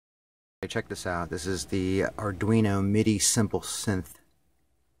Hey, check this out. This is the Arduino MIDI Simple Synth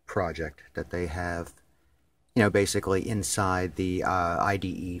project that they have, you know, basically inside the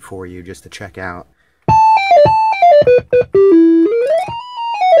IDE for you just to check out.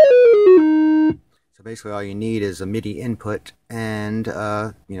 So basically all you need is a MIDI input and,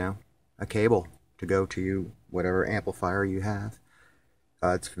 you know, a cable to go to whatever amplifier you have.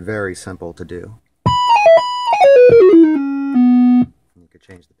 It's very simple to do. You could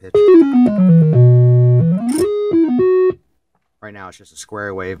change the pitch. Right now it's just a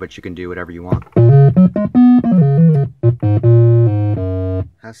square wave, but you can do whatever you want.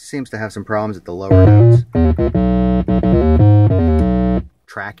 Seems to have some problems at the lower notes.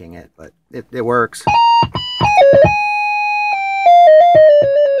 Tracking it, but it works.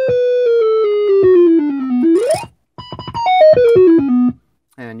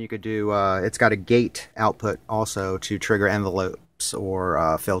 And you could do, it's got a gate output also to trigger envelopes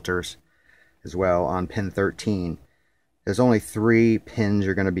or filters as well on pin 13. There's only 3 pins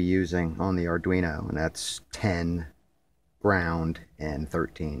you're going to be using on the Arduino, and that's 10, ground, and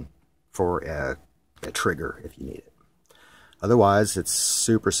 13 for a trigger if you need it. Otherwise, it's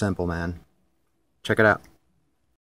super simple, man. Check it out.